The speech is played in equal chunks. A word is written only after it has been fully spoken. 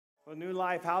Well, New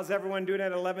Life, how's everyone doing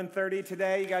at 11:30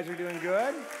 today? You guys are doing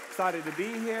good? Excited to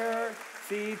be here,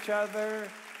 see each other.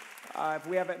 If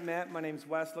we haven't met, my name's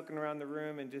Wes, looking around the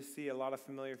room and just see a lot of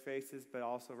familiar faces, but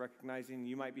also recognizing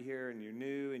you might be here and you're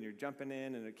new and you're jumping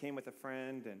in and it came with a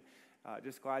friend, and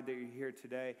just glad that you're here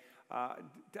today. I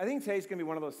think today's going to be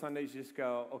one of those Sundays you just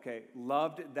go, okay,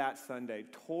 loved that Sunday.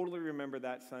 Totally remember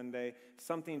that Sunday.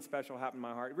 Something special happened in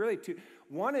my heart. Really,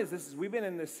 one is we've been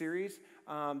in this series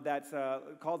that's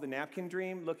called the Napkin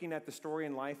Dream, looking at the story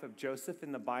and life of Joseph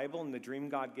in the Bible and the dream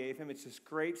God gave him. It's this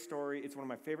great story. It's one of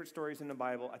my favorite stories in the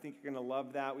Bible. I think you're going to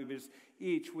love that. We've just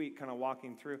each week kind of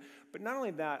walking through. But not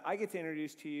only that, I get to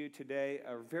introduce to you today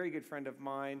a very good friend of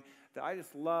mine that I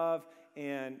just love,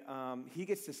 and he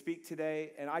gets to speak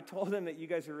today. And I told him that you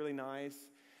guys are really nice.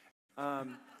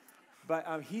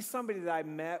 But he's somebody that I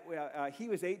met. He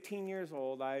was 18 years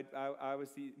old. I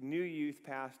was the new youth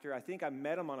pastor. I think I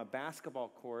met him on a basketball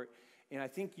court, and I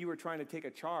think you were trying to take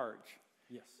a charge.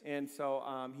 Yes. And so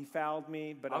he fouled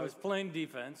me. But I was playing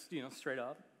defense, straight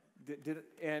up.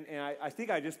 I think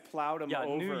I just plowed him over.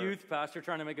 Yeah, new youth pastor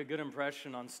trying to make a good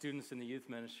impression on students in the youth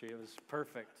ministry. It was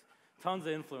perfect. Tons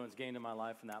of influence gained in my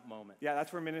life in that moment. Yeah,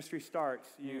 that's where ministry starts.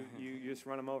 You just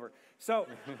run them over. So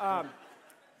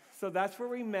so that's where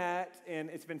we met, and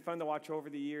it's been fun to watch over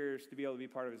the years, to be able to be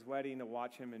part of his wedding, to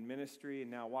watch him in ministry,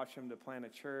 and now watch him to plant a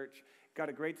church. Got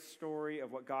a great story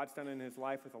of what God's done in his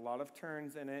life with a lot of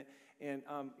turns in it. And,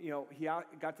 he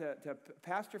got to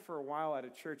pastor for a while at a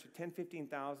church, a 10,000,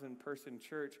 15,000 person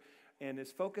church, and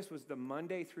his focus was the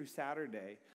Monday through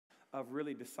Saturday of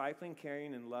really discipling,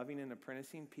 caring, and loving and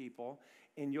apprenticing people.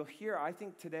 And you'll hear, I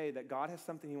think today, that God has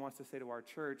something he wants to say to our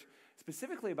church,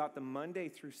 specifically about the Monday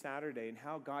through Saturday and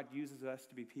how God uses us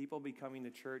to be people becoming the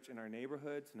church in our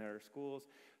neighborhoods and at our schools.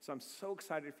 So I'm so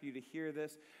excited for you to hear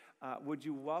this. Would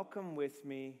you welcome with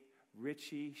me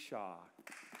Richie Shaw?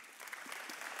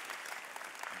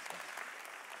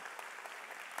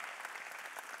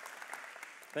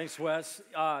 Thanks, Wes.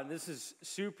 This is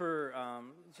super,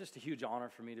 it's just a huge honor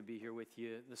for me to be here with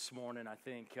you this morning. I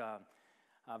think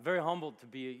very humbled to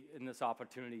be in this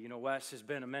opportunity. Wes has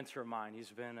been a mentor of mine.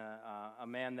 He's been a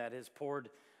man that has poured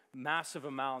massive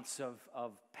amounts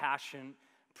of passion,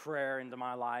 prayer into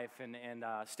my life, and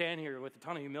stand here with a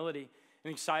ton of humility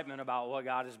and excitement about what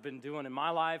God has been doing in my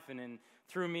life and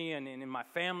through me and in my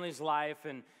family's life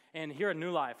and here at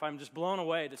New Life. I'm just blown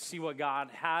away to see what God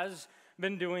has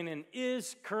been doing and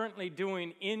is currently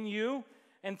doing in you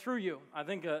and through you. I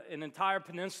think an entire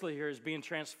peninsula here is being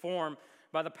transformed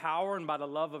by the power and by the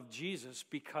love of Jesus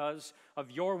because of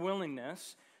your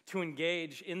willingness to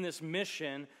engage in this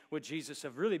mission with Jesus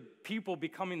of really people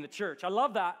becoming the church. I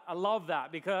love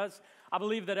that because I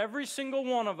believe that every single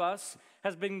one of us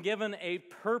has been given a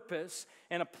purpose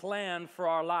and a plan for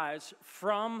our lives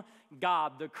from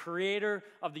God, the creator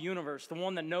of the universe, the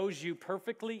one that knows you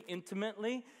perfectly,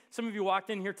 intimately. Some of you walked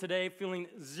in here today feeling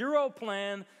zero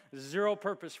plan, zero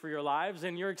purpose for your lives,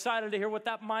 and you're excited to hear what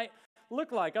that might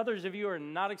look like. Others of you are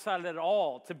not excited at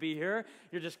all to be here.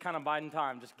 You're just kind of biding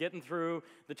time, just getting through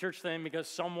the church thing because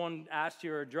someone asked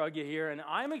you or drug you here. And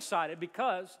I'm excited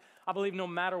because I believe no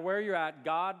matter where you're at,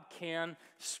 God can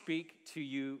speak to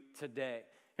you today.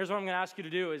 Here's what I'm going to ask you to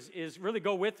do is really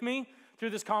go with me through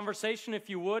this conversation, if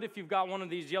you would. If you've got one of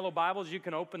these yellow Bibles, you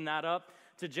can open that up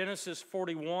to Genesis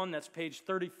 41. That's page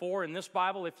 34 in this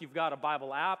Bible. If you've got a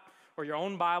Bible app or your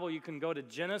own Bible, you can go to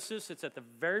Genesis. It's at the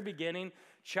very beginning,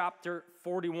 chapter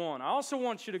 41. I also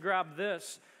want you to grab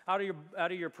this out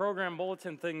of your program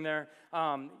bulletin thing there.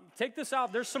 Take this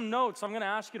out. There's some notes. I'm going to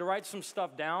ask you to write some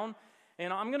stuff down,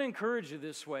 and I'm going to encourage you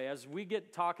this way as we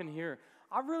get talking here.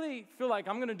 I really feel like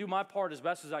I'm going to do my part as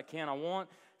best as I can. I want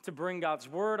to bring God's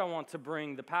word. I want to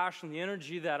bring the passion, the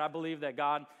energy that I believe that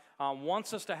God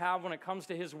wants us to have when it comes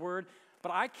to his word.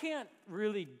 But I can't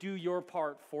really do your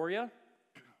part for you.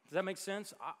 Does that make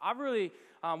sense? I really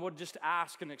would just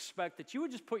ask and expect that you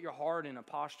would just put your heart in a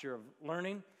posture of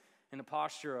learning, in a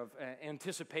posture of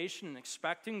anticipation and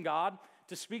expecting God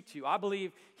to speak to you. I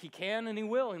believe he can and he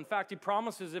will. In fact, he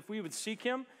promises if we would seek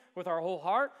him with our whole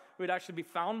heart, we'd actually be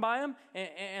found by him.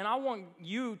 And I want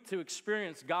you to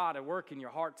experience God at work in your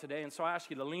heart today. And so I ask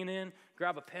you to lean in,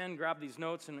 grab a pen, grab these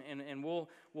notes, and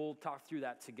we'll talk through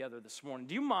that together this morning.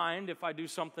 Do you mind if I do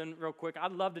something real quick?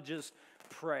 I'd love to just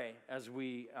pray as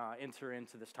we enter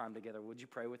into this time together. Would you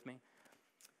pray with me?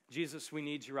 Jesus, we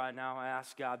need you right now. I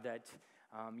ask, God, that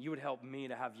you would help me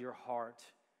to have your heart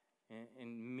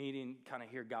in meeting, kind of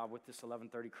hear God with this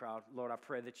 11:30 crowd. Lord, I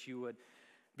pray that you would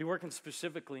be working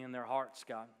specifically in their hearts,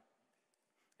 God.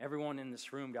 Everyone in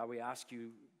this room, God, we ask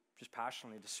you just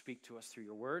passionately to speak to us through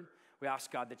your word. We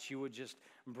ask, God, that you would just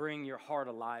bring your heart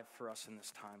alive for us in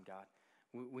this time, God.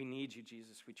 We need you,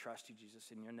 Jesus. We trust you,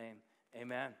 Jesus, in your name.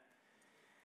 Amen.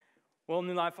 Well,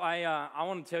 New Life, I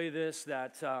want to tell you this,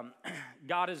 that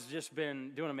God has just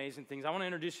been doing amazing things. I want to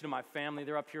introduce you to my family.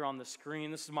 They're up here on the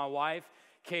screen. This is my wife,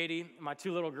 Katie, my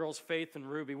two little girls, Faith and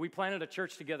Ruby. We planted a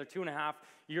church together 2.5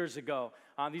 years ago.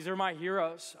 These are my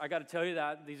heroes. I got to tell you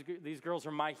that. These girls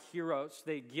are my heroes.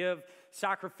 They give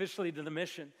sacrificially to the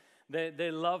mission.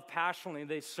 They love passionately.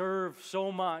 They serve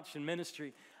so much in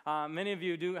ministry. Many of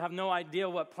you do have no idea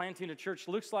what planting a church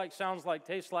looks like, sounds like,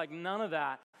 tastes like, none of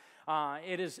that.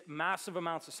 It is massive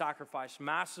amounts of sacrifice,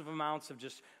 massive amounts of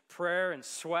just prayer and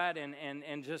sweat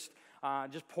and just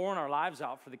pouring our lives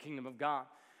out for the kingdom of God.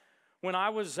 When I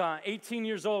was 18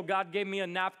 years old, God gave me a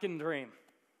napkin dream.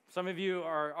 Some of you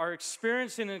are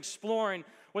experiencing and exploring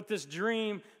what this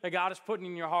dream that God is putting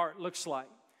in your heart looks like.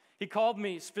 He called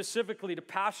me specifically to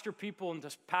pastor people and to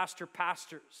pastor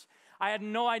pastors. I had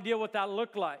no idea what that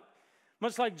looked like.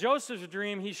 Much like Joseph's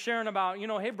dream, he's sharing about,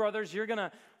 hey, brothers,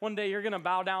 one day you're going to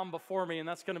bow down before me, and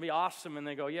that's going to be awesome. And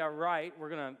they go, yeah, right. We're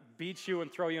going to beat you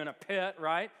and throw you in a pit,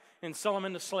 right? And sell them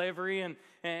into slavery and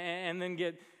then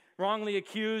get wrongly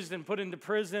accused and put into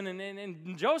prison.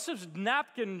 And Joseph's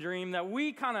napkin dream that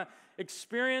we kind of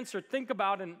experience or think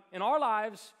about in our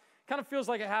lives kind of feels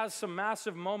like it has some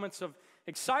massive moments of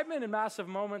excitement and massive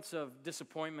moments of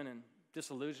disappointment and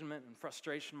disillusionment and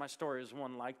frustration. My story is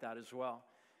one like that as well.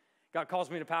 God calls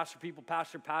me to pastor people,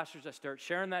 pastor pastors. I start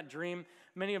sharing that dream.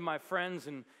 Many of my friends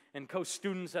and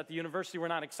co-students at the university were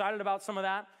not excited about some of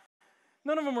that.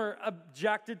 None of them were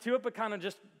objected to it, but kind of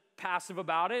just passive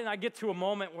about it. And I get to a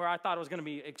moment where I thought it was going to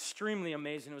be extremely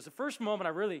amazing. It was the first moment I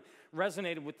really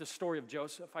resonated with the story of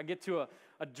Joseph. I get to a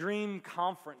dream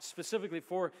conference specifically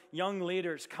for young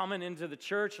leaders coming into the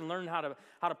church and learning how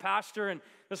to pastor. And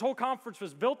this whole conference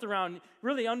was built around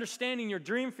really understanding your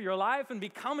dream for your life and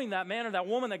becoming that man or that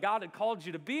woman that God had called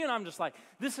you to be. And I'm just like,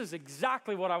 this is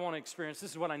exactly what I want to experience. This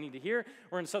is what I need to hear.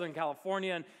 We're in Southern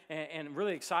California and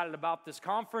really excited about this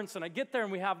conference. And I get there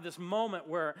and we have this moment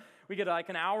where we get like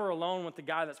an hour alone with the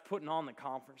guy that's putting on the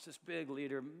conference, this big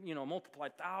leader,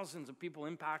 multiplied thousands of people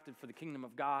impacted for the kingdom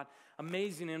of God,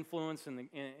 amazing influence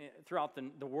throughout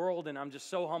the world, and I'm just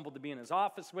so humbled to be in his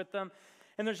office with them.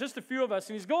 And there's just a few of us,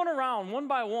 and he's going around one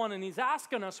by one, and he's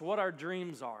asking us what our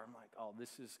dreams are. I'm like, oh,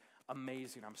 this is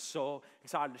amazing. I'm so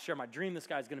excited to share my dream. This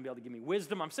guy's going to be able to give me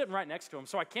wisdom. I'm sitting right next to him,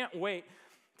 so I can't wait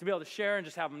to be able to share and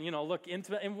just have him, look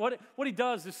into it. And what he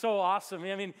does is so awesome.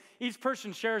 I mean, each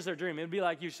person shares their dream. It'd be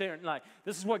like you sharing, like,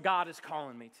 this is what God is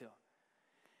calling me to.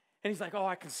 And he's like, oh,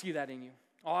 I can see that in you.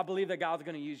 Oh, I believe that God's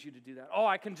going to use you to do that. Oh,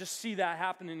 I can just see that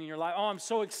happening in your life. Oh, I'm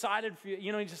so excited for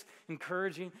you. He's just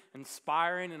encouraging,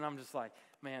 inspiring, and I'm just like,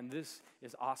 man, this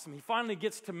is awesome. He finally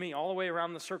gets to me all the way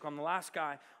around the circle. I'm the last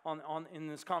guy in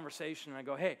this conversation, and I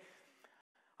go, hey,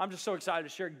 I'm just so excited to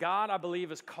share. God, I believe,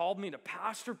 has called me to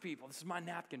pastor people. This is my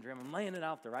napkin dream. I'm laying it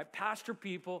out there, right? Pastor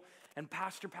people and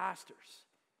pastor pastors.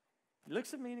 He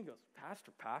looks at me and he goes, pastor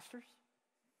pastors?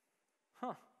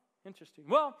 Huh, interesting.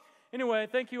 Well, anyway,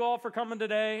 thank you all for coming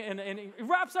today. And he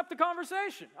wraps up the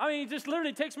conversation. I mean, he just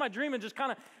literally takes my dream and just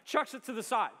kind of chucks it to the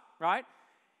side, right?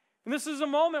 And this is a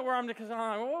moment where I'm like,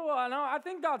 oh, no, I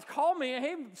think God's called me.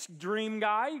 Hey, dream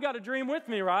guy, you got a dream with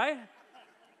me, right?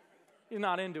 He's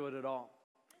not into it at all.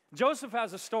 Joseph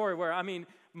has a story where,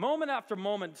 moment after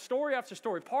moment, story after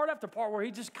story, part after part, where he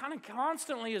just kind of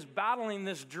constantly is battling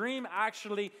this dream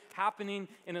actually happening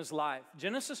in his life.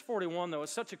 Genesis 41, though, is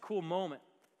such a cool moment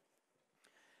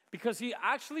because he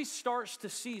actually starts to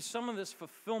see some of this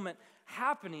fulfillment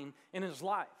happening in his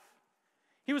life.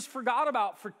 He was forgot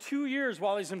about for 2 years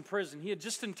while he's in prison. He had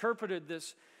just interpreted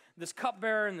this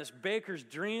cupbearer and this baker's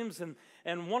dreams,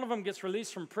 and one of them gets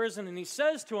released from prison, and he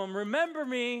says to him, remember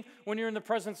me when you're in the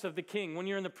presence of the king, when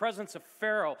you're in the presence of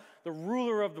Pharaoh, the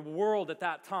ruler of the world at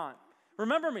that time.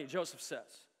 Remember me, Joseph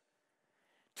says.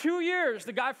 2 years,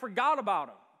 the guy forgot about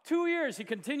him. 2 years, he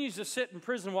continues to sit in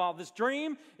prison while this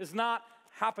dream is not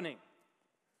happening.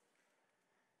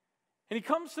 And he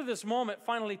comes to this moment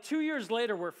finally 2 years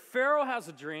later where Pharaoh has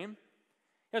a dream.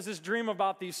 He has this dream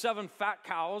about these 7 fat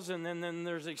cows, and then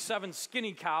there's these 7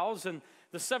 skinny cows, and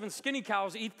the 7 skinny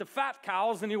cows eat the fat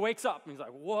cows, and he wakes up, and he's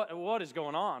like, what is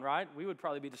going on, right? We would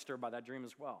probably be disturbed by that dream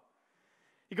as well.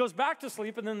 He goes back to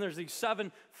sleep, and then there's these 7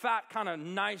 fat, kind of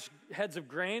nice heads of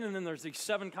grain, and then there's these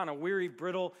 7 kind of weary,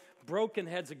 brittle, broken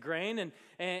heads of grain,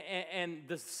 and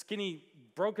the skinny,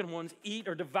 broken ones eat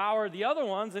or devour the other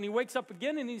ones, and he wakes up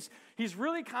again, and he's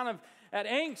really kind of at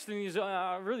angst, and he's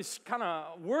really kind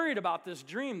of worried about this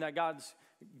dream that God's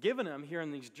given him here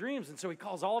in these dreams. And so he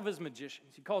calls all of his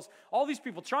magicians. He calls all these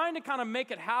people trying to kind of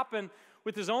make it happen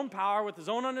with his own power, with his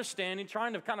own understanding,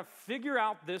 trying to kind of figure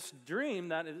out this dream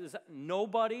that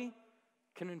nobody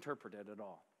can interpret it at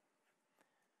all.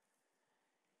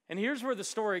 And here's where the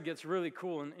story gets really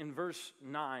cool. In verse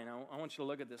 9, I want you to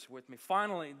look at this with me.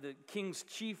 Finally, the king's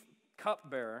chief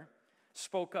cupbearer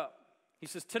spoke up. He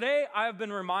says, "Today I have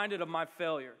been reminded of my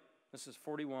failure." This is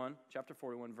chapter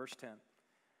 41, verse 10.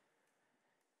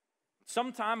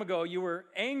 "Some time ago, you were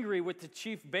angry with the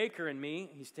chief baker and me,"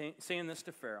 he's saying this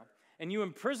to Pharaoh, "and you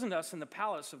imprisoned us in the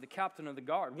palace of the captain of the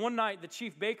guard. One night, the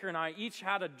chief baker and I each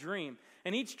had a dream,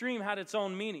 and each dream had its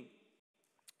own meaning.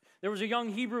 There was a young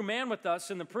Hebrew man with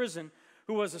us in the prison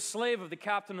who was a slave of the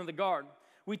captain of the guard.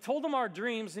 We told him our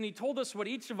dreams, and he told us what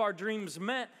each of our dreams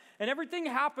meant, and everything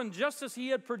happened just as he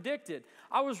had predicted.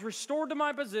 I was restored to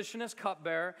my position as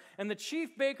cupbearer, and the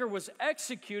chief baker was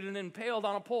executed and impaled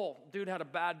on a pole." Dude had a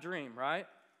bad dream, right?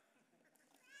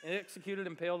 Executed,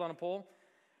 impaled on a pole.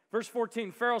 Verse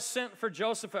 14, "Pharaoh sent for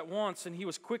Joseph at once, and he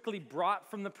was quickly brought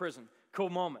from the prison." Cool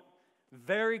moment.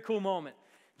 Very cool moment.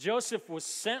 Joseph was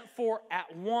sent for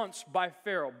at once by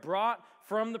Pharaoh, brought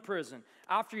from the prison.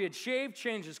 After he had shaved,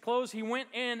 changed his clothes, he went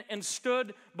in and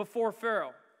stood before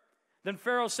Pharaoh. Then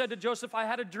Pharaoh said to Joseph, "I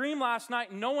had a dream last night,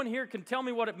 and no one here can tell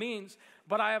me what it means,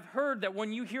 but I have heard that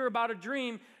when you hear about a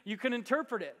dream, you can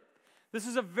interpret it." This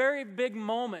is a very big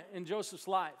moment in Joseph's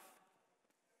life.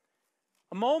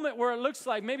 A moment where it looks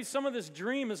like maybe some of this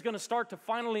dream is going to start to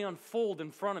finally unfold in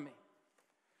front of me.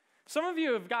 Some of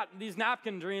you have got these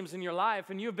napkin dreams in your life,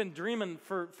 and you've been dreaming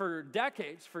for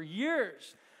decades, for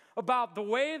years, about the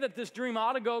way that this dream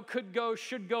ought to go, could go,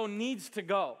 should go, needs to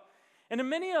go. And in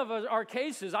many of our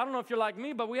cases, I don't know if you're like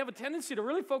me, but we have a tendency to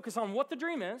really focus on what the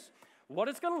dream is, what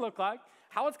it's going to look like,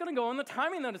 how it's going to go, and the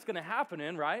timing that it's going to happen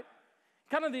in, right?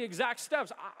 Kind of the exact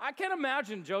steps. I can't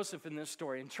imagine Joseph in this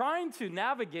story and trying to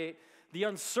navigate the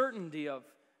uncertainty of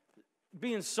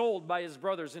being sold by his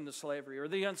brothers into slavery, or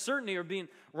the uncertainty of being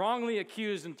wrongly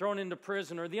accused and thrown into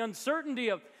prison, or the uncertainty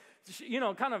of,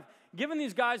 kind of giving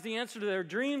these guys the answer to their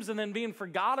dreams and then being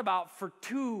forgot about for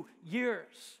 2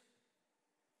 years.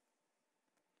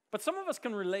 But some of us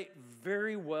can relate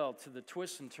very well to the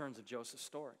twists and turns of Joseph's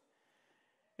story.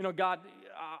 God,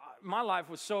 my life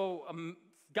was so,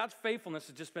 God's faithfulness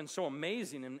has just been so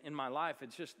amazing in my life.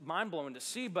 It's just mind-blowing to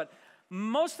see, but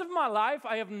most of my life,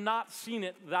 I have not seen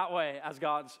it that way as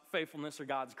God's faithfulness or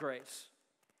God's grace.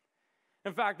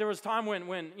 In fact, there was a time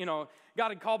when God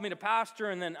had called me to pastor,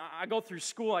 and then I go through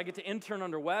school. I get to intern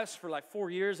under Wes for like 4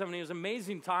 years. I mean, it was an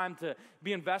amazing time to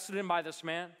be invested in by this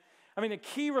man. I mean, a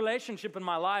key relationship in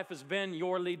my life has been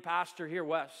your lead pastor here,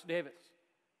 Wes Davis.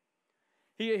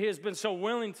 He has been so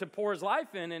willing to pour his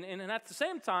life in, and at the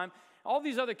same time, all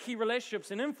these other key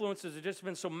relationships and influences have just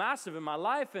been so massive in my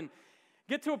life, and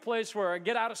get to a place where I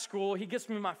get out of school. He gets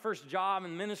me my first job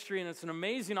in ministry, and it's an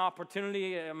amazing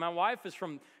opportunity. My wife is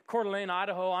from Coeur d'Alene,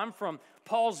 Idaho. I'm from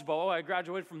Paulsbo. I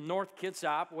graduated from North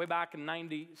Kitsap way back in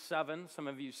 '97. Some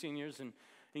of you seniors and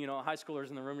high schoolers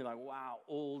in the room, you're like, wow,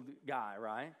 old guy,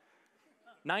 right?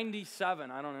 97,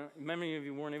 I don't know. Many of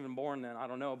you weren't even born then, I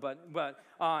don't know. But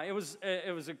it was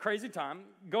a crazy time.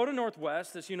 Go to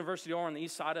Northwest, this university over on the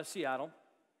east side of Seattle.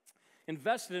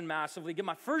 Invested in massively, get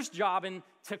my first job in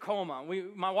Tacoma.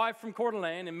 My wife from Coeur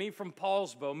d'Alene and me from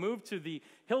Paulsbo moved to the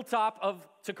hilltop of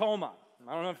Tacoma.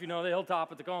 I don't know if you know the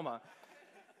hilltop of Tacoma,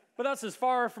 but that's as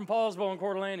far from Paulsbo and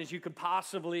Coeur d'Alene as you could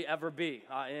possibly ever be.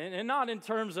 And not in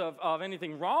terms of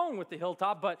anything wrong with the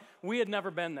hilltop, but we had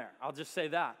never been there. I'll just say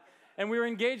that. And we were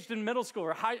engaged in middle school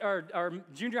or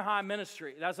junior high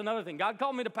ministry. That's another thing. God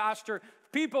called me to pastor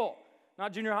people,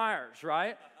 not junior hires,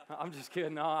 right? I'm just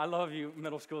kidding. No, I love you,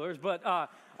 middle schoolers. But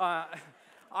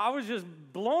I was just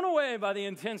blown away by the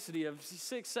intensity of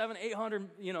 600, 700,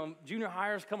 800, junior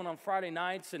hires coming on Friday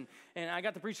nights. And I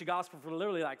got to preach the gospel for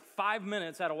literally like 5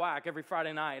 minutes at a whack every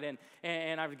Friday night.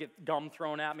 And I would get gum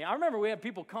thrown at me. I remember we had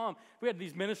people come. We had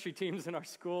these ministry teams in our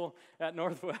school at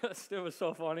Northwest. It was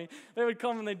so funny. They would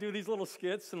come and they'd do these little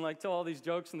skits and like tell all these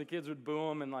jokes, and the kids would boo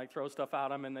them and like throw stuff at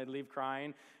them, and they'd leave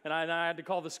crying. And I had to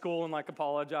call the school and like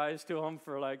apologize to them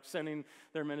for like sending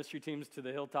their ministry teams to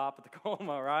the hilltop at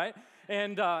Tacoma, right?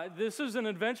 And this was an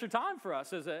adventure time for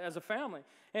us as a family.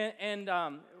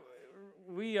 And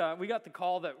we got the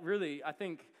call that really, I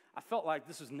felt like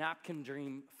this was Napkin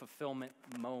Dream fulfillment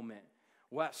moment.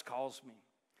 Wes calls me.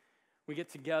 We get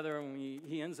together, and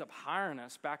he ends up hiring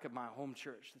us back at my home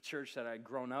church, the church that I'd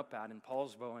grown up at in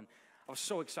Paulsbo. And I was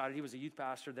so excited. He was a youth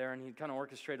pastor there, and he'd kind of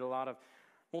orchestrated a lot of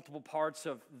multiple parts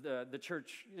of the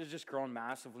church. It was just growing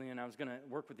massively, and I was going to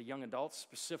work with the young adults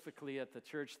specifically at the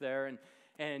church there.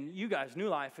 And you guys, New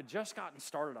Life had just gotten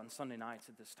started on Sunday nights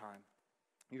at this time.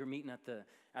 We were meeting at the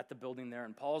at the building there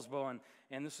in Paulsbo,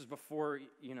 and this is before,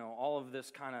 all of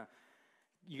this kind of,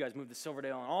 you guys moved to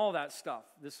Silverdale and all that stuff.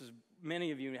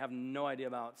 Many of you have no idea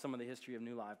about some of the history of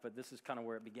New Life, but this is kind of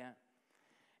where it began.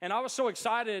 And I was so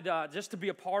excited just to be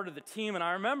a part of the team, and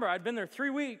I remember I'd been there 3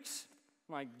 weeks.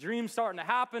 Like, dreams starting to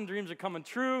happen, dreams are coming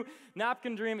true.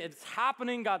 Napkin Dream, it's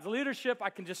happening, God's leadership. I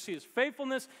can just see his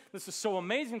faithfulness. This is so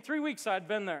amazing. 3 weeks I'd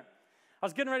been there. I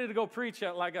was getting ready to go preach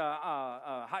at like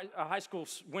a high school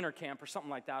winter camp or something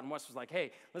like that, and Wes was like,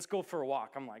 hey, let's go for a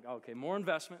walk. I'm like, okay, more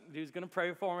investment. Dude's going to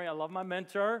pray for me. I love my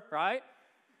mentor, right?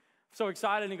 So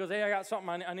excited, and he goes, hey, I got something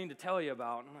I need to tell you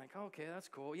about. And I'm like, okay, that's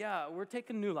cool. Yeah, we're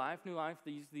taking New Life,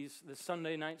 this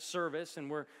Sunday night service, and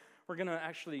we're going to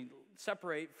actually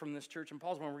separate from this church in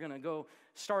Paulsbo. We're going to go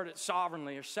start it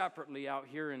sovereignly or separately out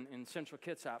here in central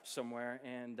Kitsap somewhere,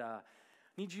 and I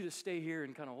need you to stay here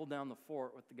and kind of hold down the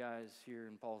fort with the guys here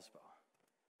in Paulsbo.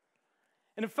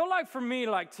 And it felt like for me,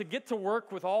 like, to get to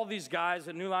work with all these guys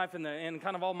at New Life and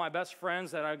kind of all my best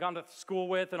friends that I'd gone to school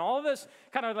with, and all of this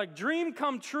kind of like dream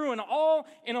come true, and all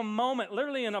in a moment,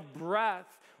 literally in a breath,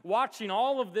 watching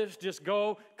all of this just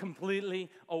go completely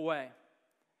away.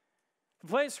 The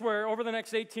place where over the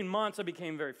next 18 months I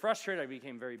became very frustrated, I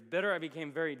became very bitter, I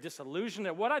became very disillusioned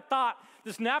at what I thought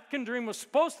this napkin dream was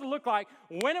supposed to look like,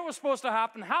 when it was supposed to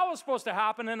happen, how it was supposed to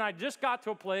happen, and I just got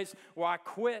to a place where I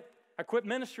quit. I quit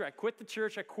ministry, I quit the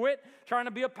church, I quit trying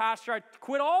to be a pastor, I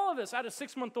quit all of this. I had a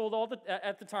 6-month-old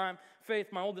at the time. Faith,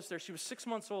 my oldest there, she was 6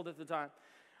 months old at the time.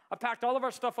 I packed all of our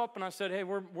stuff up and I said, hey,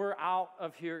 we're out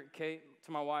of here, Kate,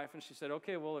 to my wife. And she said,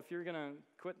 okay, well, if you're going to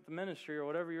quit the ministry or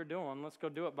whatever you're doing, let's go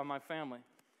do it by my family.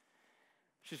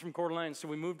 She's from Coeur d'Alene, so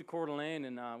we moved to Coeur d'Alene,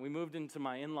 and we moved into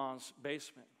my in-laws'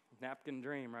 basement. Napkin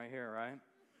Dream right here, right?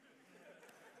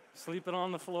 Sleeping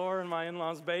on the floor in my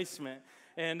in-laws' basement.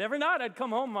 And every night I'd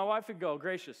come home, my wife would go,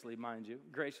 graciously, mind you,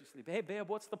 graciously, hey, babe,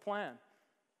 what's the plan?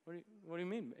 What do you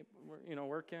mean, babe? We're,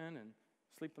 working and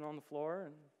sleeping on the floor.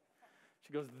 And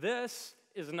she goes, this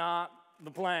is not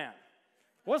the plan.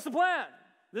 What's the plan?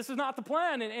 This is not the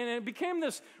plan. And it became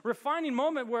this refining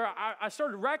moment where I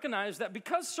started to recognize that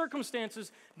because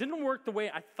circumstances didn't work the way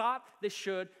I thought they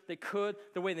should, they could,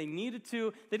 the way they needed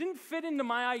to, they didn't fit into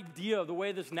my idea of the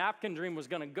way this napkin dream was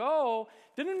going to go,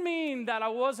 didn't mean that I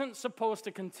wasn't supposed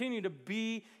to continue to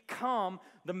become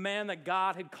the man that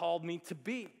God had called me to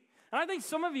be. And I think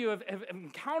some of you have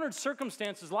encountered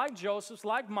circumstances like Joseph's,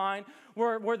 like mine,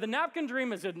 where the napkin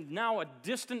dream is now a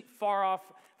distant, far-off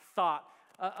thought.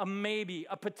 A maybe,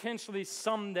 a potentially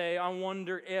someday, I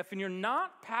wonder if, and you're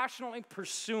not passionately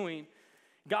pursuing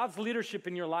God's leadership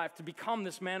in your life to become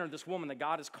this man or this woman that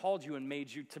God has called you and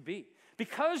made you to be.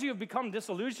 Because you have become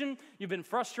disillusioned, you've been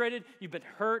frustrated, you've been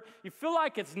hurt, you feel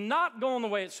like it's not going the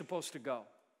way it's supposed to go.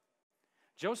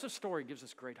 Joseph's story gives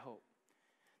us great hope.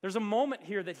 There's a moment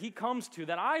here that he comes to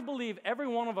that I believe every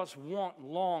one of us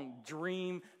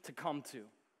dream to come to.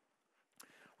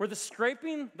 Where the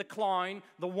scraping, the clawing,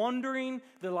 the wondering,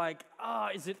 the like,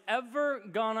 is it ever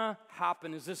gonna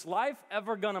happen? Is this life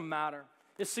ever gonna matter?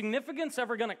 Is significance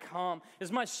ever gonna come?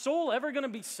 Is my soul ever gonna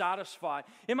be satisfied?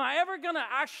 Am I ever gonna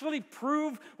actually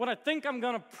prove what I think I'm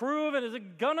gonna prove? And is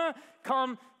it gonna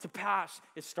come to pass?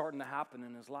 It's starting to happen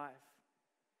in his life.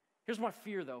 Here's my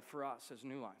fear, though, for us as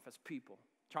New Life, as people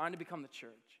trying to become the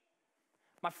church.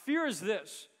 My fear is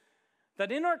this,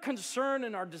 that in our concern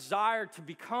and our desire to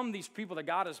become these people that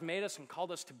God has made us and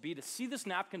called us to be, to see this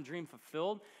napkin dream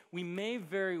fulfilled, we may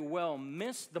very well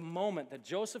miss the moment that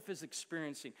Joseph is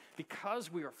experiencing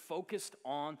because we are focused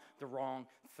on the wrong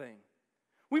thing.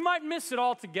 We might miss it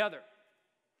altogether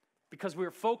because we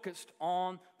are focused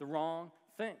on the wrong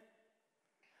thing.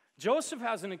 Joseph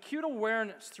has an acute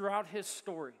awareness throughout his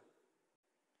story.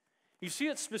 You see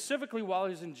it specifically while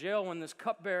he's in jail when this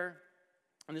cupbearer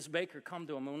and this baker come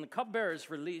to him. And when the cupbearer is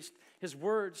released, his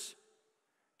words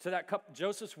to that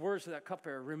Joseph's words to that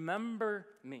cupbearer, remember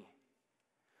me.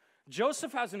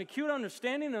 Joseph has an acute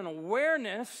understanding and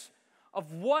awareness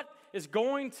of what is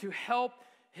going to help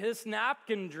his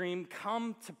napkin dream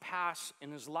come to pass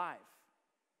in his life.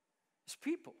 His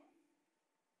people.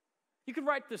 You can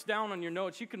write this down on your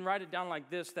notes. You can write it down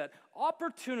like this, that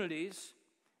opportunities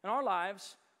in our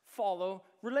lives follow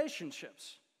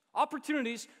relationships.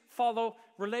 Opportunities follow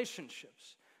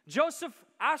relationships. Joseph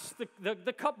asked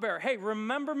the cupbearer, hey,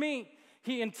 remember me.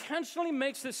 He intentionally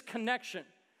makes this connection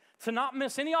to not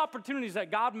miss any opportunities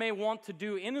that God may want to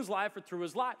do in his life or through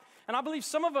his life. And I believe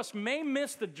some of us may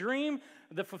miss the dream,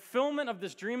 the fulfillment of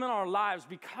this dream in our lives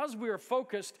because we are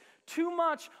focused too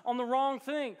much on the wrong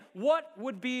thing. What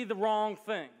would be the wrong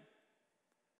thing?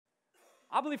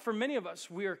 I believe for many of us,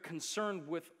 we are concerned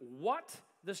with what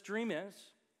this dream is,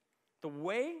 the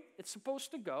way it's supposed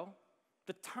to go,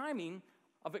 the timing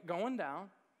of it going down.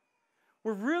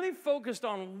 We're really focused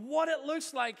on what it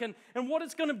looks like and what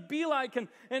it's going to be like and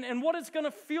what it's going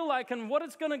to feel like and what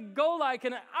it's going to go like.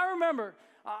 And I remember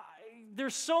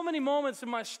there's so many moments in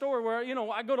my story where,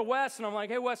 I go to Wes and I'm like,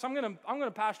 hey, Wes, I'm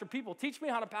gonna pastor people. Teach me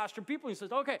how to pastor people. He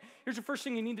says, okay, here's the first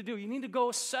thing you need to do. You need to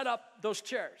go set up those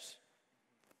chairs.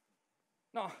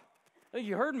 No, I think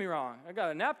you heard me wrong. I got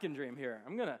a napkin dream here.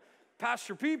 I'm going to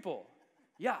pastor people.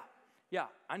 Yeah,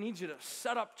 I need you to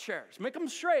set up chairs. Make them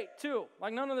straight, too.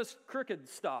 Like none of this crooked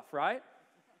stuff, right?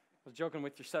 I was joking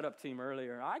with your setup team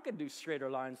earlier. I could do straighter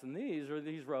lines than these or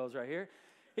these rows right here.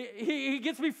 He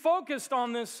gets me focused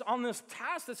on this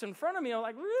task that's in front of me. I'm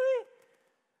like, really?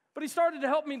 But he started to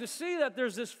help me to see that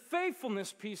there's this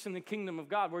faithfulness piece in the kingdom of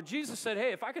God where Jesus said,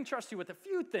 hey, if I can trust you with a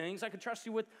few things, I can trust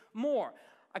you with more.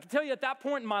 I can tell you at that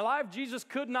point in my life, Jesus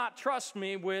could not trust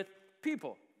me with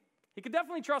people. He could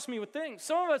definitely trust me with things.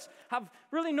 Some of us have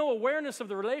really no awareness of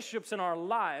the relationships in our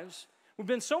lives. We've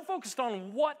been so focused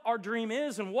on what our dream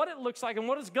is and what it looks like and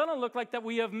what it's going to look like that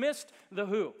we have missed the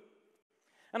who.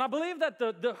 And I believe that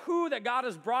the who that God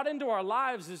has brought into our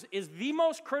lives is the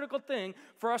most critical thing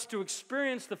for us to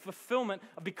experience the fulfillment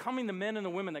of becoming the men and the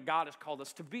women that God has called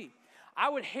us to be. I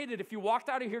would hate it if you walked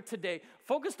out of here today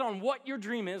focused on what your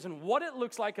dream is and what it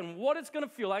looks like and what it's going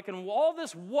to feel like and all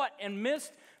this what and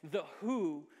missed the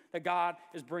who that God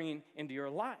is bringing into your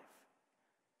life.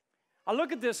 I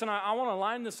look at this and I want to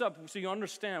line this up so you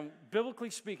understand, biblically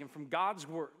speaking, from God's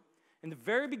word. In the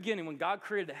very beginning, when God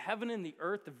created the heaven and the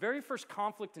earth, the very first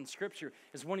conflict in Scripture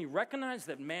is when he recognized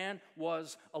that man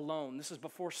was alone. This is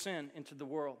before sin entered the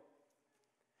world.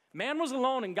 Man was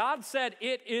alone, and God said,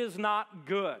 it is not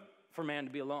good for man to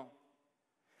be alone.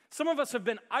 Some of us have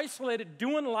been isolated,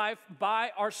 doing life by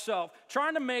ourselves,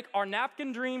 trying to make our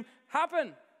napkin dream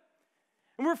happen.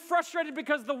 And we're frustrated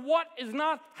because the what is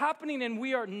not happening, and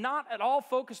we are not at all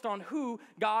focused on who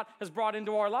God has brought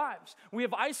into our lives. We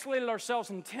have isolated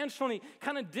ourselves intentionally,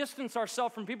 kind of distanced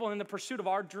ourselves from people in the pursuit of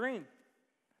our dream.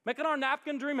 Making our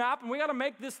napkin dream happen. We got to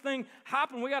make this thing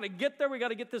happen. We got to get there. We got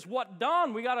to get this what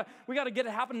done. We got to get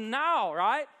it happen now,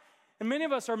 right? And many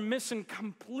of us are missing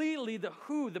completely the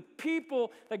who, the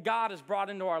people that God has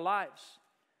brought into our lives.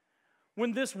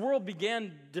 When this world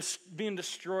began being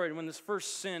destroyed, when this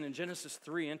first sin in Genesis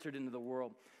 3 entered into the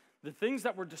world, the things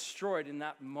that were destroyed in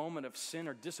that moment of sin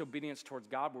or disobedience towards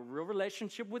God were real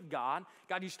relationship with God.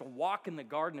 God used to walk in the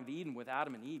Garden of Eden with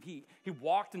Adam and Eve. He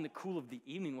walked in the cool of the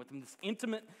evening with them. This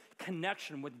intimate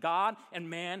connection with God and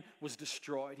man was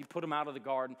destroyed. He put them out of the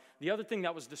garden. The other thing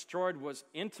that was destroyed was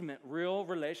intimate, real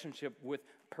relationship with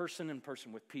person and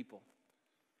person, with people.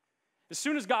 As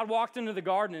soon as God walked into the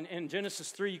garden in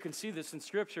Genesis 3, you can see this in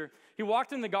Scripture. He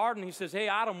walked in the garden. He says, hey,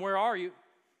 Adam, where are you?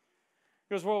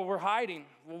 He goes, well, we're hiding.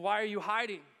 Well, why are you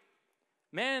hiding?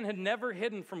 Man had never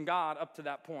hidden from God up to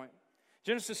that point.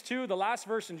 Genesis 2, the last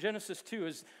verse in Genesis 2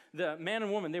 is the man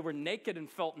and woman. They were naked and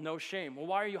felt no shame. Well,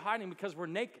 why are you hiding? Because we're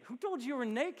naked. Who told you were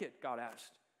naked? God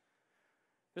asked.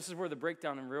 This is where the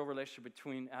breakdown in real relationship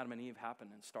between Adam and Eve happened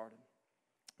and started.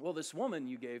 Well, this woman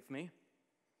you gave me,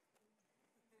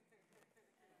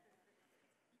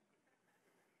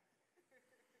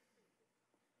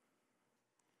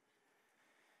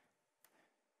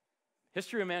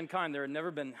 history of mankind, there had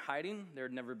never been hiding, there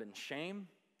had never been shame,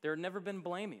 there had never been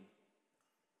blaming.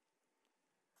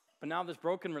 But now this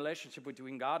broken relationship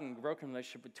between God and broken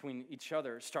relationship between each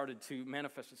other started to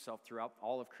manifest itself throughout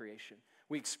all of creation.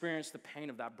 We experienced the pain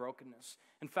of that brokenness.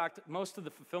 In fact, most of the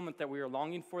fulfillment that we are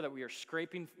longing for, that we are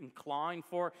scraping and clawing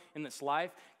for in this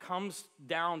life, comes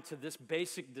down to this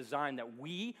basic design that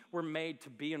we were made to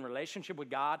be in relationship with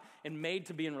God and made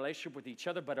to be in relationship with each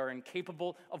other, but are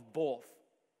incapable of both.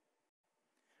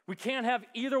 We can't have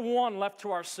either one left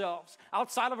to ourselves.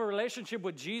 Outside of a relationship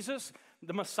with Jesus,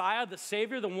 the Messiah, the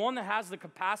Savior, the one that has the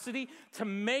capacity to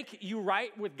make you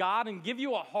right with God and give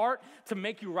you a heart to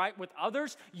make you right with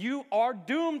others, you are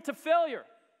doomed to failure.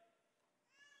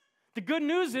 The good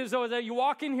news is, though, that you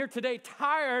walk in here today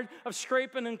tired of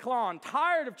scraping and clawing,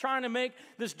 tired of trying to make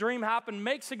this dream happen,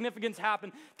 make significance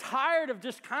happen, tired of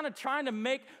just kind of trying to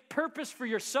make purpose for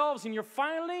yourselves, and you're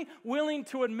finally willing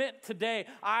to admit today,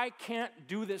 I can't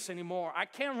do this anymore. I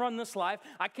can't run this life.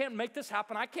 I can't make this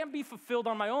happen. I can't be fulfilled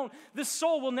on my own. This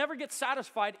soul will never get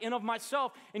satisfied in of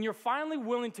myself, and you're finally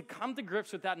willing to come to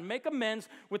grips with that and make amends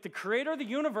with the creator of the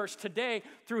universe today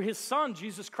through his son,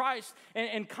 Jesus Christ,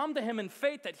 and come to him in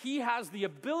faith that he has the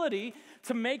ability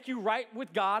to make you right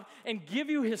with God and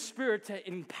give you his Spirit to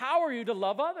empower you to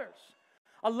love others.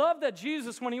 I love that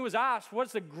Jesus, when he was asked,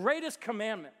 what's the greatest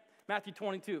commandment? Matthew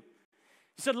 22.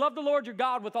 He He said, love the Lord your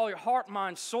God with all your heart,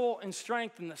 mind, soul, and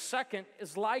strength. And the second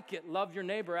is like it, love your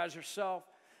neighbor as yourself.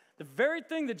 The very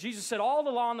thing that Jesus said, all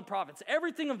the law and the prophets,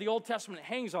 everything of the Old Testament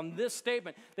hangs on this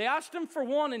statement. They asked him for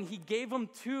one, and he gave them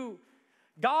two.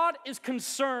 God is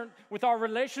concerned with our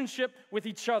relationship with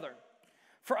each other.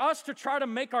 For us to try to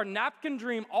make our napkin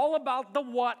dream all about the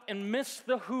what and miss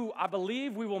the who, I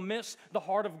believe we will miss the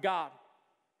heart of God.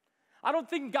 I don't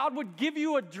think God would give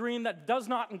you a dream that does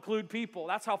not include people.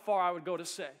 That's how far I would go to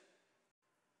say.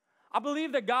 I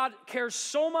believe that God cares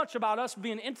so much about us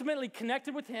being intimately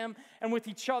connected with him and with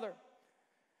each other.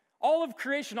 All of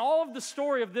creation, all of the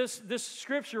story of this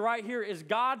scripture right here is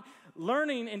God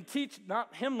learning and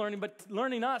not him learning, but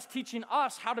learning us, teaching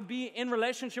us how to be in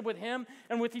relationship with him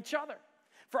and with each other.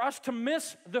 For us to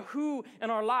miss the who in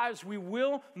our lives, we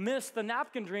will miss the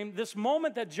napkin dream. This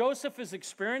moment that Joseph is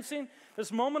experiencing,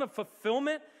 this moment of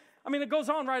fulfillment, I mean, it goes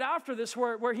on right after this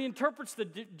where he interprets the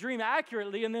dream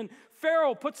accurately, and then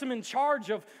Pharaoh puts him in charge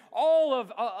of all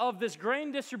of this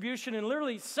grain distribution and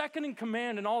literally second in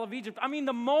command in all of Egypt. I mean,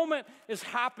 the moment is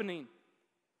happening.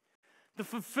 The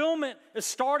fulfillment is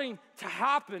starting to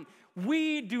happen.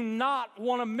 We do not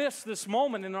want to miss this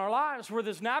moment in our lives where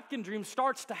this napkin dream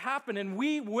starts to happen, and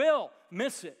we will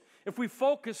miss it if we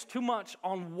focus too much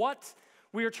on what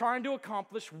we are trying to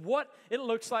accomplish, what it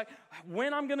looks like,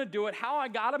 when I'm going to do it, how I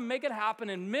got to make it happen,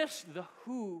 and miss the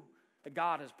who that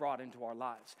God has brought into our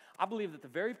lives. I believe that the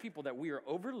very people that we are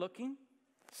overlooking,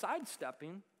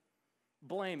 sidestepping,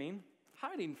 blaming,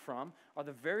 hiding from are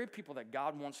the very people that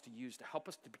God wants to use to help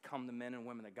us to become the men and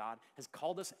women that God has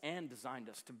called us and designed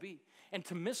us to be. And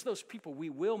to miss those people, we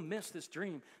will miss this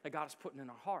dream that God is putting in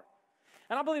our heart.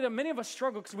 And I believe that many of us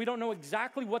struggle because we don't know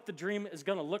exactly what the dream is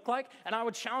going to look like. And I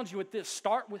would challenge you with this.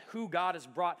 Start with who God has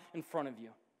brought in front of you.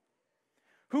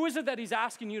 Who is it that he's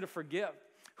asking you to forgive?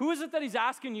 Who is it that he's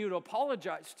asking you to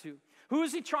apologize to? Who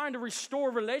is he trying to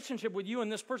restore relationship with you and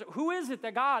this person? Who is it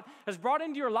that God has brought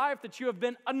into your life that you have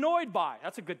been annoyed by?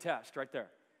 That's a good test right there.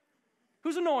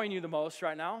 Who's annoying you the most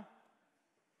right now?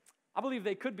 I believe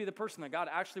they could be the person that God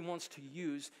actually wants to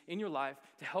use in your life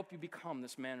to help you become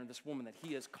this man or this woman that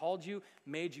he has called you,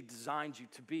 made you, designed you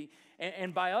to be.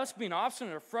 And by us being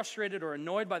obstinate or frustrated or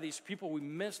annoyed by these people, we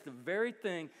miss the very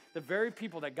thing, the very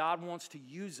people that God wants to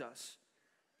use us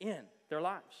in their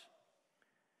lives.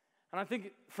 And I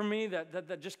think for me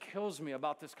that just kills me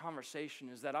about this conversation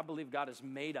is that I believe God has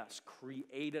made us,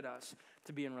 created us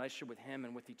to be in relationship with him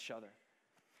and with each other.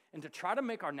 And to try to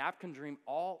make our napkin dream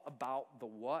all about the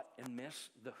what and miss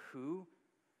the who,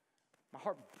 my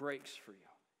heart breaks for you.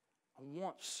 I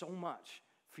want so much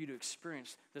for you to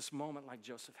experience this moment like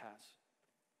Joseph has.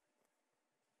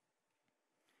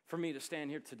 For me to stand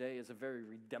here today is a very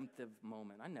redemptive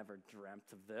moment. I never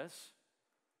dreamt of this.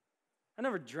 I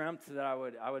never dreamt that I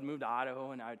would move to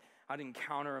Idaho and I'd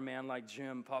encounter a man like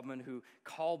Jim Pubman who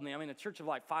called me. I mean, a church of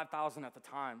like 5,000 at the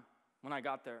time when I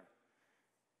got there.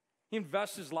 He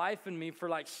invests his life in me for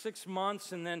like 6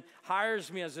 months and then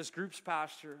hires me as this groups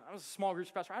pastor. I was a small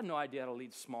groups pastor. I had no idea how to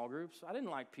lead small groups. I didn't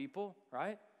like people,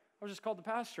 right? I was just called to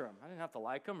pastor them. I didn't have to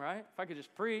like them, right? If I could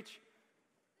just preach.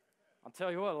 I'll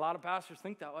tell you what, a lot of pastors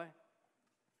think that way.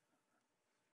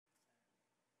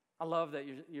 I love that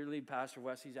your lead pastor,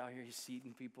 Wes, he's out here, he's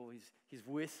seating people, he's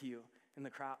with you in the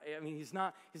crowd. I mean, he's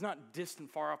not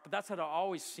distant, far off, but that's how I've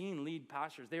always seen lead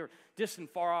pastors. They were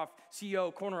distant, far off,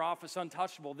 CEO, corner office,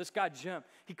 untouchable. This guy, Jim,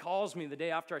 he calls me the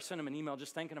day after I sent him an email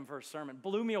just thanking him for his sermon.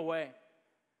 Blew me away.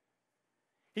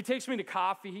 He takes me to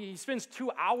coffee. He spends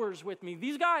 2 hours with me.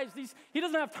 These guys, he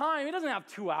doesn't have time. He doesn't have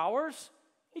 2 hours.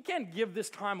 He can't give this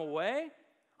time away.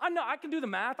 I know, I can do the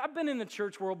math. I've been in the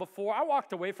church world before. I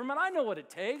walked away from it. I know what it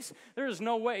takes. There is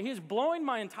no way. He is blowing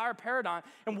my entire paradigm.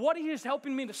 And what he is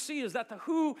helping me to see is that the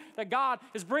who that God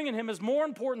is bringing him is more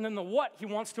important than the what he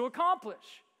wants to accomplish.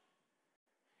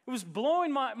 It was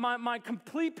blowing my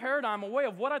complete paradigm away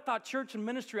of what I thought church and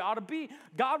ministry ought to be.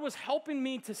 God was helping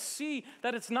me to see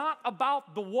that it's not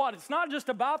about the what. It's not just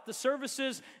about the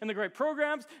services and the great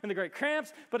programs and the great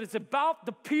camps, but it's about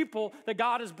the people that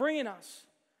God is bringing us.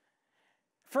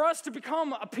 For us to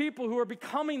become a people who are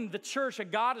becoming the church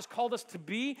that God has called us to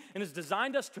be and has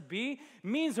designed us to be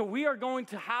means that we are going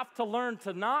to have to learn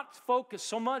to not focus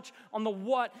so much on the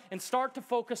what and start to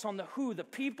focus on the who, the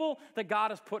people that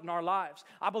God has put in our lives.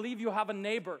 I believe you have a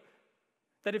neighbor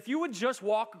that if you would just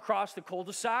walk across the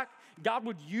cul-de-sac, God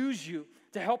would use you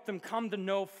to help them come to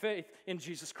know faith in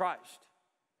Jesus Christ.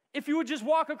 If you would just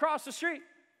walk across the street.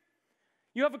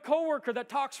 You have a coworker that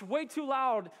talks way too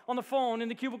loud on the phone in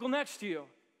the cubicle next to you.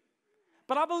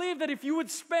 But I believe that if you would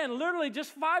spend literally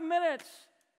just 5 minutes,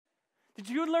 that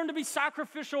you would learn to be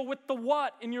sacrificial with the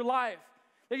what in your life.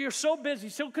 that you're so busy,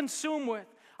 so consumed with.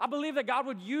 I believe that God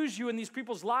would use you in these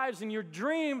people's lives, and your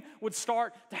dream would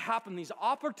start to happen. These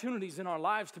opportunities in our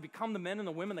lives to become the men and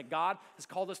the women that God has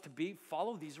called us to be,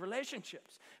 follow these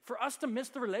relationships. For us to miss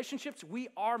the relationships, we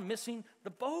are missing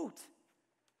the boat.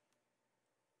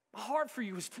 My heart for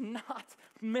you is to not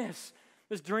miss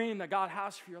this dream that God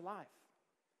has for your life.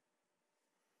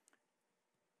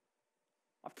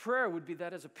 My prayer would be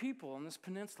that as a people on this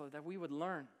peninsula, that we would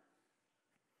learn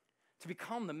to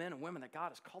become the men and women that God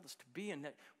has called us to be, and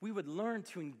that we would learn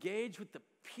to engage with the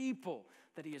people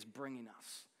that He is bringing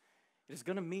us. It is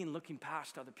going to mean looking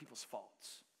past other people's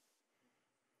faults.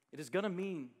 It is going to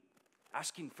mean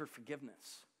asking for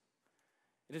forgiveness.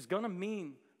 It is going to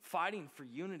mean fighting for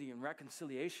unity and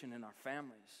reconciliation in our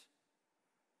families.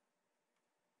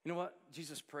 You know what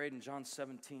Jesus prayed in John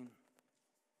 17?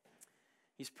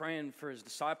 He's praying for His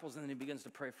disciples, and then He begins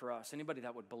to pray for us, anybody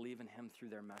that would believe in Him through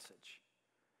their message.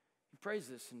 He prays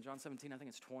this in John 17, I think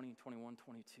it's 20, 21,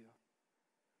 22.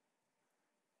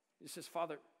 He says,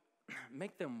 Father,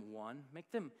 make them one, make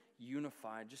them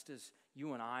unified, just as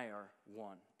you and I are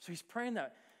one. So He's praying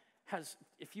that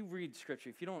if you read Scripture,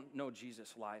 if you don't know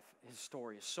Jesus' life, His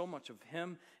story is so much of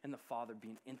Him and the Father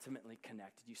being intimately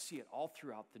connected. You see it all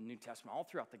throughout the New Testament, all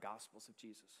throughout the Gospels of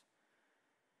Jesus.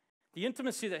 The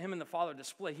intimacy that Him and the Father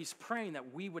display, He's praying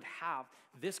that we would have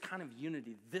this kind of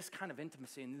unity, this kind of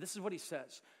intimacy. And this is what He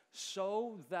says,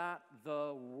 so that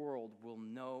the world will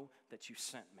know that you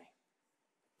sent me.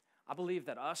 I believe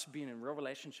that us being in real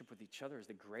relationship with each other is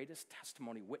the greatest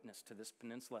testimony witness to this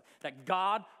peninsula, that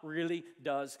God really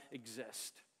does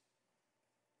exist.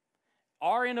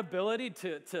 Our inability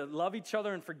to love each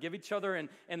other and forgive each other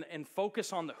and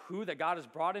focus on the who that God has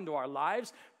brought into our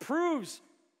lives proves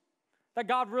that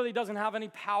God really doesn't have any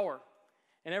power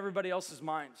in everybody else's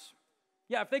minds.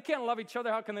 Yeah, if they can't love each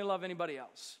other, how can they love anybody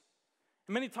else?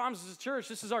 And many times as a church,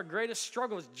 this is our greatest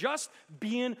struggle, is just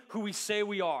being who we say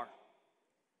we are.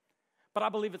 But I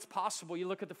believe it's possible. You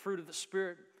look at the fruit of the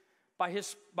Spirit. By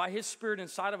His Spirit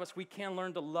inside of us, we can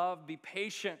learn to love, be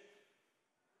patient,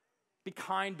 be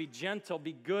kind, be gentle,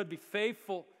 be good, be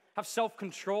faithful, have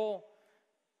self-control.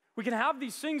 We can have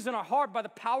these things in our heart by the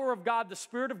power of God, the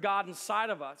Spirit of God inside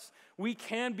of us. We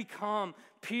can become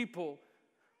people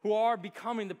who are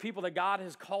becoming the people that God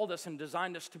has called us and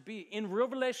designed us to be, in real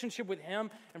relationship with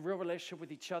Him and real relationship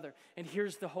with each other. And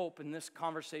here's the hope in this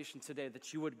conversation today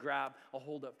that you would grab a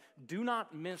hold of. Do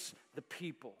not miss the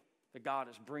people that God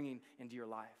is bringing into your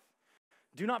life.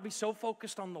 Do not be so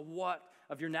focused on the what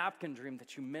of your napkin dream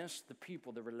that you miss the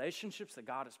people, the relationships that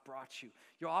God has brought you.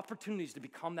 Your opportunities to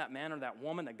become that man or that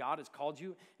woman that God has called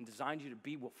you and designed you to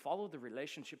be will follow the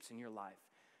relationships in your life.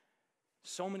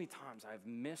 So many times I have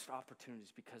missed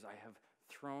opportunities because I have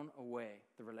thrown away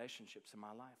the relationships in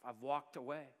my life. I've walked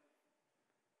away.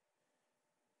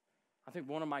 I think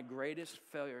one of my greatest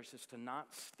failures is to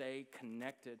not stay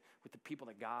connected with the people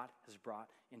that God has brought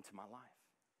into my life.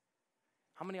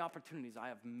 How many opportunities I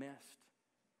have missed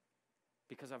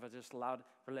because I've just allowed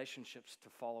relationships to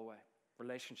fall away,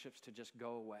 relationships to just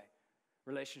go away,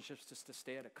 relationships just to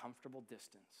stay at a comfortable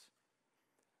distance.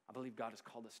 I believe God has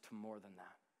called us to more than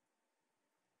that.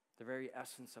 The very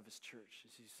essence of His church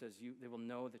is He says, they will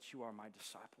know that you are my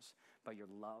disciples by your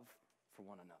love for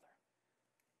one another.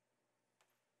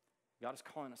 God is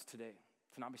calling us today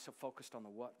to not be so focused on the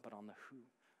what, but on the who.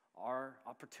 Our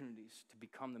opportunities to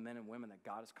become the men and women that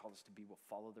God has called us to be will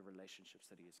follow the relationships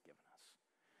that He has given us.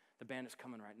 The band is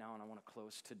coming right now, and I want to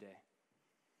close today.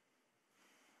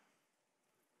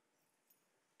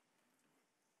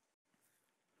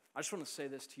 I just want to say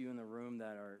this to you in the room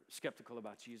that are skeptical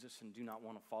about Jesus and do not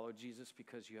want to follow Jesus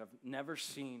because you have never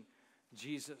seen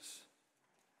Jesus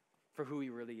for who He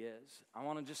really is. I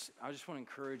just want to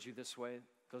encourage you this way,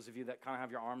 those of you that kind of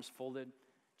have your arms folded,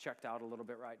 checked out a little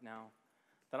bit right now,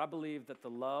 that I believe that the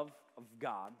love of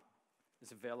God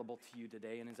is available to you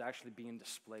today and is actually being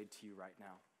displayed to you right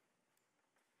now.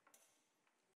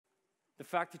 The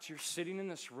fact that you're sitting in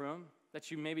this room that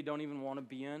you maybe don't even want to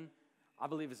be in, I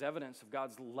believe is evidence of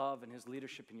God's love and His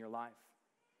leadership in your life.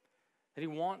 That He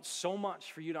wants so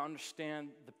much for you to understand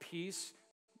the peace,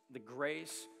 the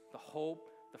grace, the hope,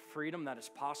 the freedom that is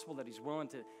possible, that He's willing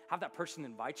to have that person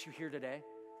invite you here today.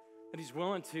 That He's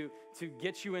willing to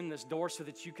get you in this door so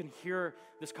that you can hear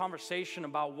this conversation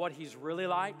about what He's really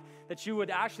like. That you would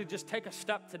actually just take a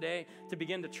step today to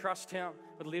begin to trust Him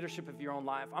with leadership of your own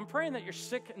life. I'm praying that you're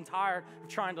sick and tired of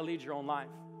trying to lead your own life.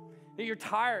 That you're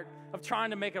tired of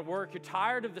trying to make it work. You're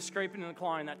tired of the scraping and the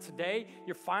clawing. That today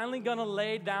you're finally going to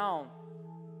lay down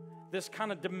this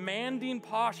kind of demanding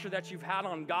posture that you've had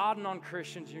on God and on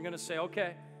Christians. You're going to say,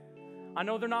 okay, I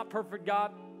know they're not perfect,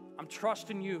 God. I'm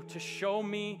trusting you to show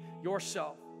me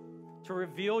yourself, to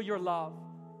reveal your love.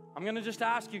 I'm going to just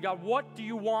ask you, God, what do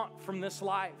you want from this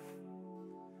life?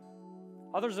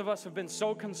 Others of us have been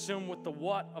so consumed with the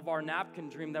what of our napkin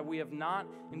dream that we have not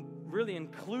really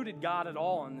included God at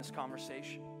all in this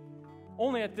conversation.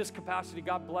 Only at this capacity.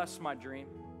 God bless my dream.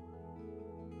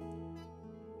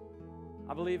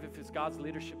 I believe if it's God's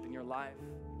leadership in your life,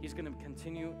 He's going to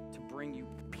continue to bring you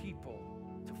people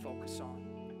to focus on.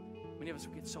 Many of us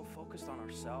get so focused on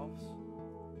ourselves,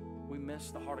 we miss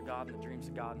the heart of God and the dreams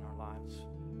of God in our lives.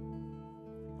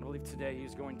 I believe today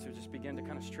He's going to just begin to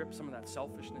kind of strip some of that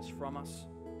selfishness from us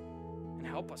and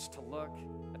help us to look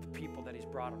at the people that He's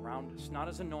brought around us, not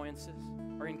as annoyances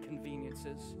or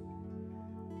inconveniences,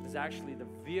 but as actually the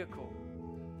vehicle,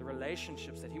 the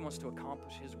relationships that He wants to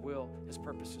accomplish His will, His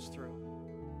purposes through.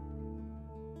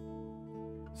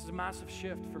 This is a massive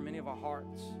shift for many of our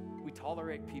hearts. We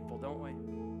tolerate people, don't we?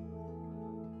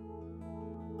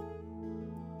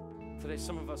 Today,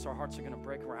 some of us, our hearts are going to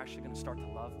break, and we're actually going to start to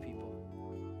love people,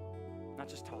 not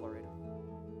just tolerate them.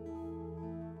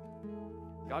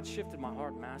 God shifted my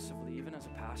heart massively, even as a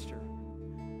pastor,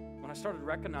 when I started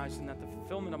recognizing that the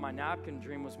fulfillment of my napkin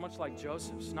dream was much like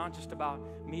Joseph's, not just about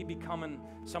me becoming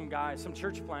some guy, some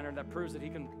church planter that proves that he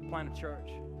can plant a church,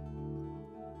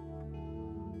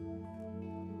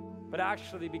 but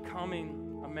actually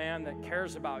becoming a man that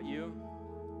cares about you,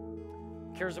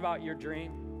 cares about your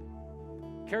dream,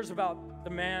 cares about the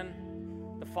man,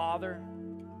 the father,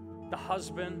 the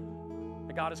husband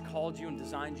that God has called you and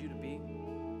designed you to be.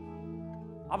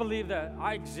 I believe that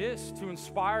I exist to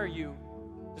inspire you,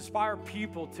 to inspire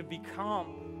people to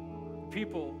become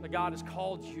people that God has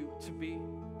called you to be.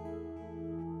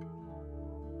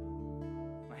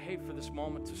 I hate for this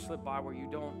moment to slip by where you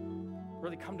don't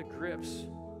really come to grips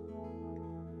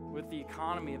with the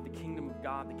economy of the kingdom of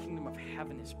God. The kingdom of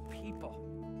heaven is people.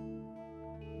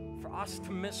 For us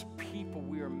to miss people,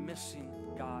 we are missing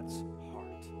God's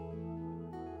heart.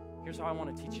 Here's how I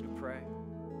want to teach you to pray.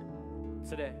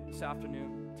 Today, this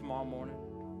afternoon, tomorrow morning.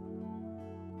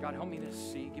 God, help me to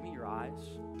see. Give me your eyes.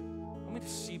 Help me to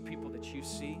see people that you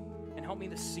see, and help me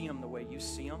to see them the way you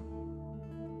see them.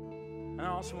 And I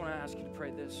also want to ask you to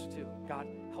pray this too. God,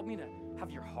 help me to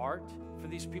have your heart for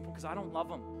these people, because I don't love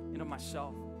them in of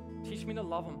myself. Teach me to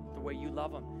love them the way you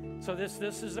love them. So this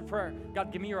is the prayer.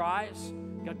 God, give me your eyes.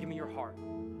 God, give me your heart.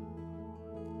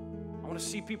 I want to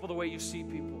see people the way you see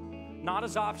people, not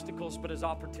as obstacles, but as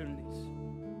opportunities.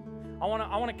 I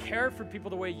want to care for people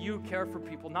the way you care for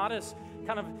people, not as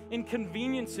kind of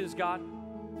inconveniences, God,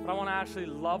 but I want to actually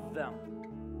love them.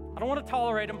 I don't want to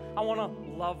tolerate them. I want to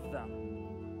love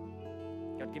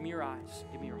them. God, give me your eyes.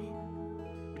 Give me your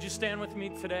heart. Would you stand with me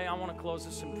today? I want to close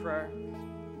this in prayer.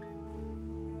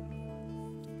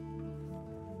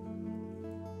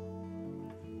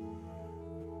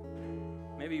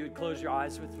 Maybe you would close your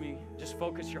eyes with me. Just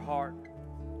focus your heart.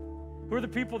 Who are the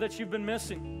people that you've been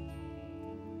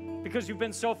missing? Because you've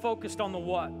been so focused on the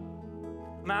what.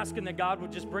 I'm asking that God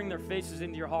would just bring their faces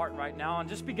into your heart right now and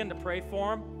just begin to pray for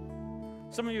them.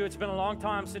 Some of you, it's been a long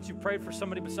time since you prayed for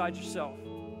somebody besides yourself.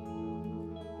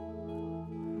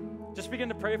 Just begin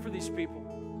to pray for these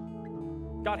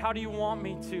people. God, how do you want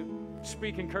me to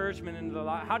speak encouragement into their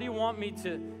life? How do you want me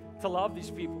to love these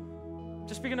people?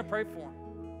 Just begin to pray for them.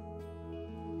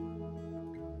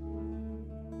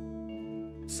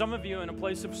 Some of you in a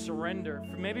place of surrender,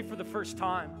 maybe for the first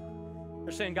time,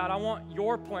 they're saying, God, I want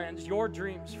your plans, your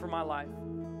dreams for my life,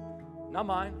 not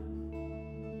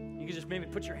mine. You can just maybe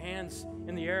put your hands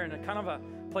in the air in a kind of a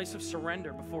place of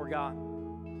surrender before God.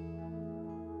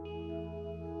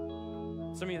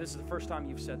 Some of you, this is the first time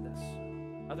you've said this.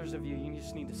 Others of you, you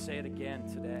just need to say it again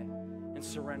today and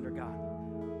surrender, God.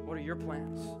 What are your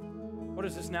plans? What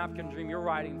is this napkin dream you're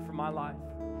writing for my life?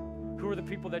 Who are the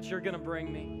people that you're going to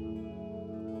bring me?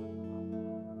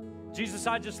 Jesus,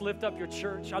 I just lift up your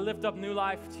church. I lift up New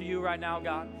Life to you right now,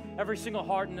 God. Every single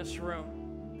heart in this room.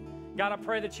 God, I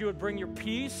pray that you would bring your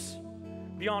peace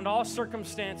beyond all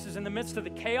circumstances in the midst of the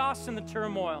chaos and the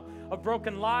turmoil of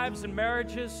broken lives and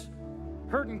marriages,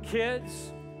 hurting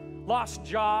kids, lost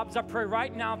jobs. I pray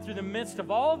right now through the midst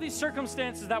of all these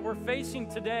circumstances that we're facing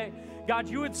today, God,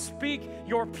 you would speak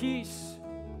your peace.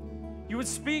 You would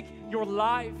speak your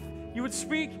life. You would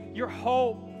speak your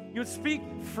hope. You would speak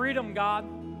freedom, God,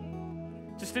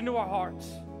 just into our hearts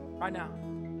right now.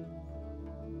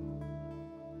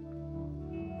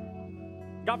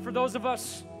 God, for those of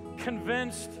us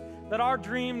convinced that our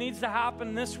dream needs to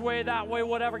happen this way, that way,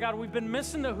 whatever, God, we've been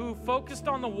missing the who, focused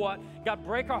on the what. God,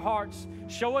 break our hearts.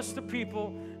 Show us the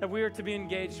people that we are to be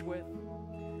engaged with.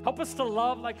 Help us to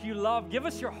love like you love. Give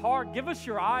us your heart. Give us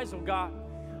your eyes, oh God.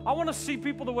 I want to see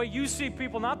people the way you see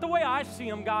people, not the way I see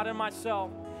them, God, in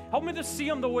myself. Help me to see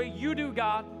them the way you do,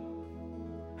 God.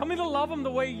 Help me to love them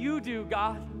the way you do,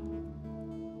 God.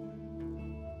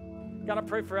 God, I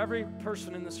pray for every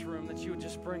person in this room that you would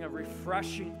just bring a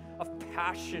refreshing of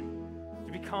passion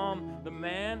to become the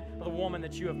man or the woman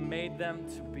that you have made them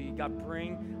to be. God,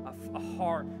 bring a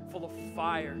heart full of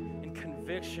fire and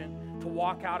conviction to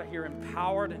walk out of here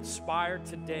empowered, inspired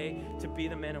today to be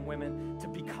the men and women, to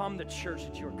become the church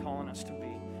that you are calling us to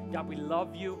be. God, we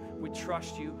love you. We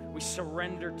trust you. We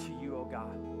surrender to you, oh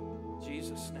God. In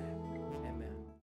Jesus' name.